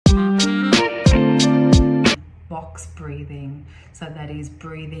box breathing. So that is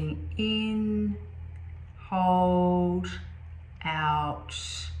breathing in, hold, out,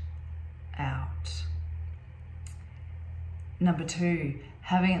 out. Number 2,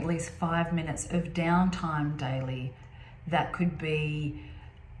 having at least 5 minutes of downtime daily. That could be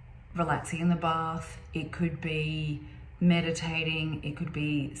relaxing in the bath, it could be meditating, it could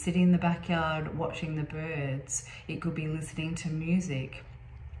be sitting in the backyard watching the birds, it could be listening to music.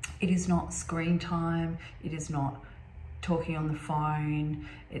 It is not screen time, it is not talking on the phone,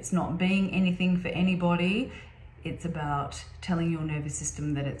 it's not being anything for anybody. It's about telling your nervous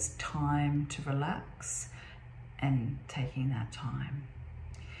system that it's time to relax and taking that time.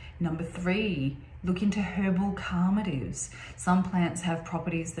 Number 3, look into herbal calmatives. Some plants have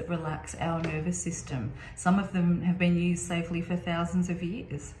properties that relax our nervous system. Some of them have been used safely for thousands of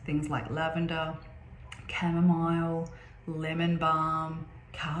years. Things like lavender, chamomile, lemon balm,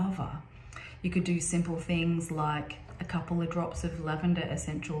 kava. You could do simple things like a couple of drops of lavender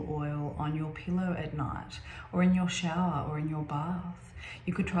essential oil on your pillow at night, or in your shower, or in your bath.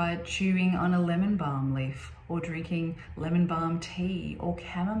 You could try chewing on a lemon balm leaf, or drinking lemon balm tea or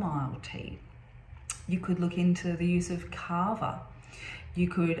chamomile tea. You could look into the use of kava. You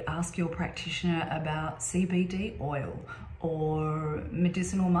could ask your practitioner about CBD oil or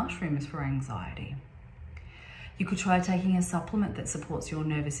medicinal mushrooms for anxiety. You could try taking a supplement that supports your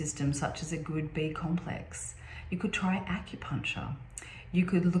nervous system, such as a good B complex. You could try acupuncture. You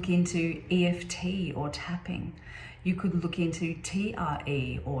could look into EFT or tapping. You could look into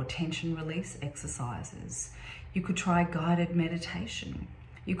TRE or tension release exercises. You could try guided meditation.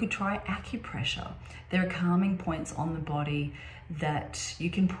 You could try acupressure. There are calming points on the body that you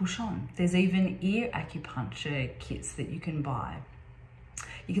can push on. There's even ear acupuncture kits that you can buy.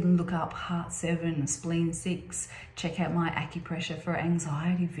 You can look up Heart 7, Spleen 6. Check out my acupressure for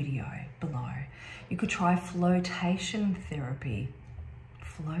anxiety video below. You could try flotation therapy,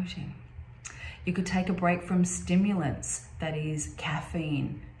 floating. You could take a break from stimulants, that is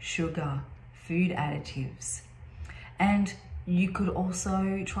caffeine, sugar, food additives. And you could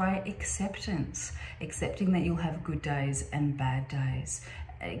also try acceptance, accepting that you'll have good days and bad days.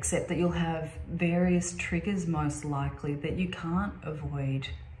 Accept that you'll have various triggers most likely that you can't avoid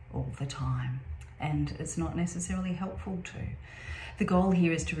all the time, and it's not necessarily helpful to. The goal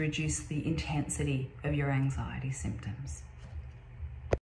here is to reduce the intensity of your anxiety symptoms.